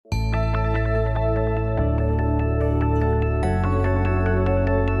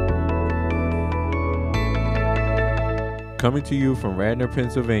Coming to you from Radnor,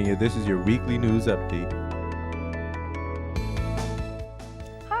 Pennsylvania, this is your weekly news update.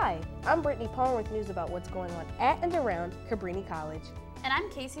 Hi, I'm Brittany Palmer with news about what's going on at and around Cabrini College. And I'm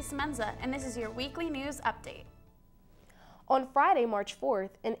Casey Semenza, and this is your weekly news update. On Friday, March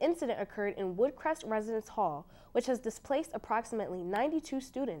 4th, an incident occurred in Woodcrest Residence Hall, which has displaced approximately 92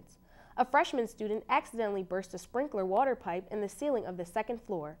 students. A freshman student accidentally burst a sprinkler water pipe in the ceiling of the second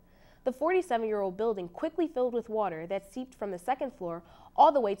floor. The 47-year-old building quickly filled with water that seeped from the second floor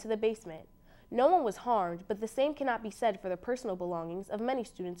all the way to the basement. No one was harmed, but the same cannot be said for the personal belongings of many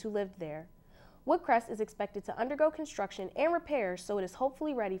students who lived there. Woodcrest is expected to undergo construction and repairs, so it is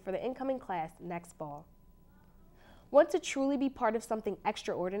hopefully ready for the incoming class next fall. Want to truly be part of something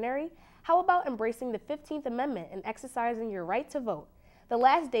extraordinary? How about embracing the 15th Amendment and exercising your right to vote? The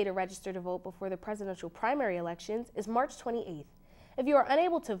last day to register to vote before the presidential primary elections is March 28th. If you are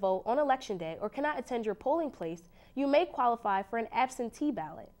unable to vote on Election Day or cannot attend your polling place, you may qualify for an absentee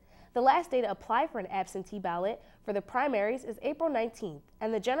ballot. The last day to apply for an absentee ballot for the primaries is April 19th,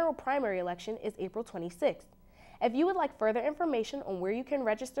 and the general primary election is April 26th. If you would like further information on where you can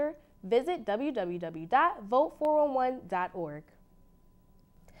register, visit www.vote411.org.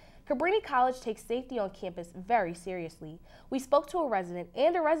 Cabrini College takes safety on campus very seriously. We spoke to a resident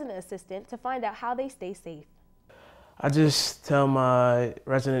and a resident assistant to find out how they stay safe. I just tell my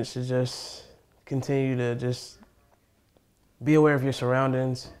residents to just continue to just be aware of your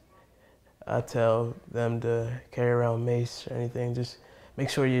surroundings. I tell them to carry around mace or anything. Just make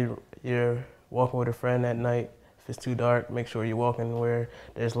sure you're walking with a friend at night. If it's too dark, make sure you're walking where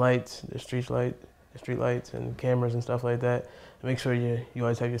there's lights, there's street lights and cameras and stuff like that. Make sure you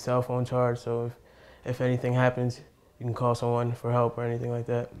always have your cell phone charged, so if anything happens, you can call someone for help or anything like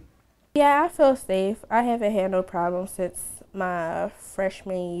that. Yeah, I feel safe. I haven't had no problems since my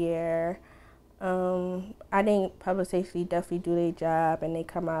freshman year. I think public safety definitely do their job, and they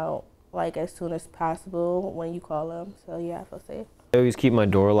come out like as soon as possible when you call them. So yeah, I feel safe. I always keep my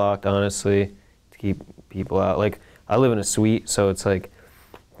door locked, honestly, to keep people out. Like, I live in a suite, so it's like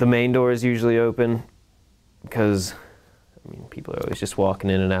the main door is usually open because, I mean, people are always just walking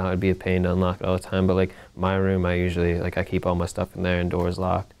in and out. It'd be a pain to unlock it all the time. But like my room, I usually, like, I keep all my stuff in there and doors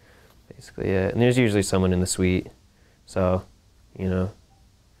locked, basically, yeah. And there's usually someone in the suite, so, you know.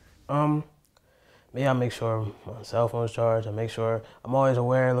 Me, I make sure my cell phone's charged. I make sure I'm always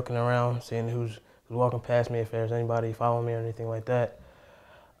aware, looking around, seeing who's walking past me, if there's anybody following me or anything like that.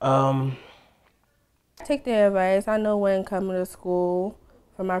 Take their advice. I know when coming to school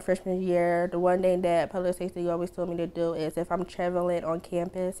for my freshman year, the one thing that public safety always told me to do is if I'm traveling on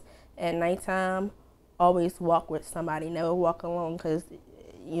campus at nighttime, always walk with somebody. Never walk alone, because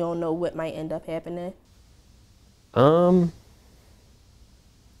you don't know what might end up happening.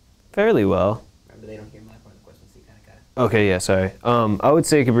 Fairly well. Remember, they don't hear my part of the question, so you kind of got it. Okay, yeah, sorry. I would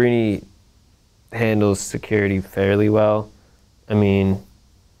say Cabrini handles security fairly well. I mean,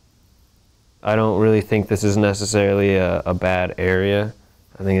 I don't really think this is necessarily a bad area.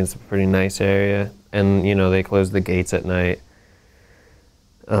 I think it's a pretty nice area. And, you know, they close the gates at night.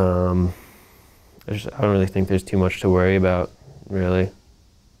 I don't really think there's too much to worry about, really.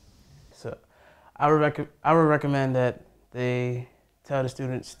 So I would recommend that they tell the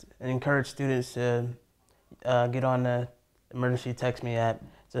students and encourage students to get on the emergency text me app,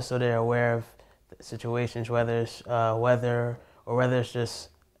 just so they're aware of the situations, whether it's weather or whether it's just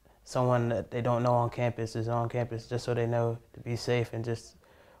someone that they don't know on campus is on campus, just so they know to be safe and just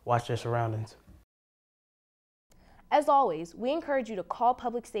watch their surroundings. As always, we encourage you to call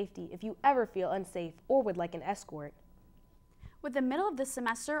public safety if you ever feel unsafe or would like an escort. With the middle of the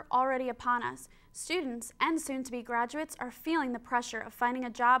semester already upon us, students and soon-to-be graduates are feeling the pressure of finding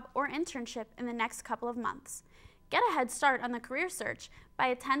a job or internship in the next couple of months. Get a head start on the career search by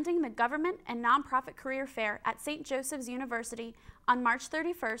attending the Government and Nonprofit Career Fair at St. Joseph's University on March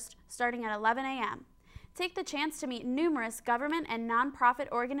 31st, starting at 11 a.m. Take the chance to meet numerous government and nonprofit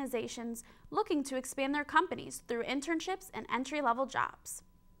organizations looking to expand their companies through internships and entry-level jobs.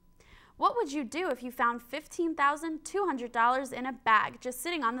 What would you do if you found $15,200 in a bag just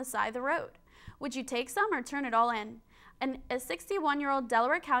sitting on the side of the road? Would you take some or turn it all in? A 61-year-old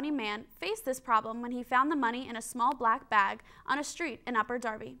Delaware County man faced this problem when he found the money in a small black bag on a street in Upper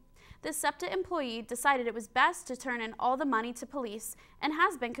Darby. This SEPTA employee decided it was best to turn in all the money to police and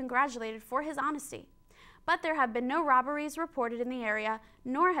has been congratulated for his honesty. But there have been no robberies reported in the area,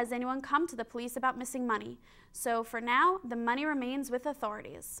 nor has anyone come to the police about missing money. So for now, the money remains with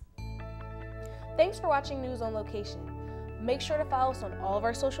authorities. Thanks for watching News on Location. Make sure to follow us on all of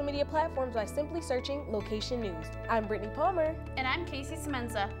our social media platforms by simply searching Location News. I'm Brittany Palmer. And I'm Casey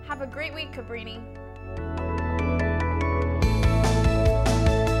Semenza. Have a great week, Cabrini.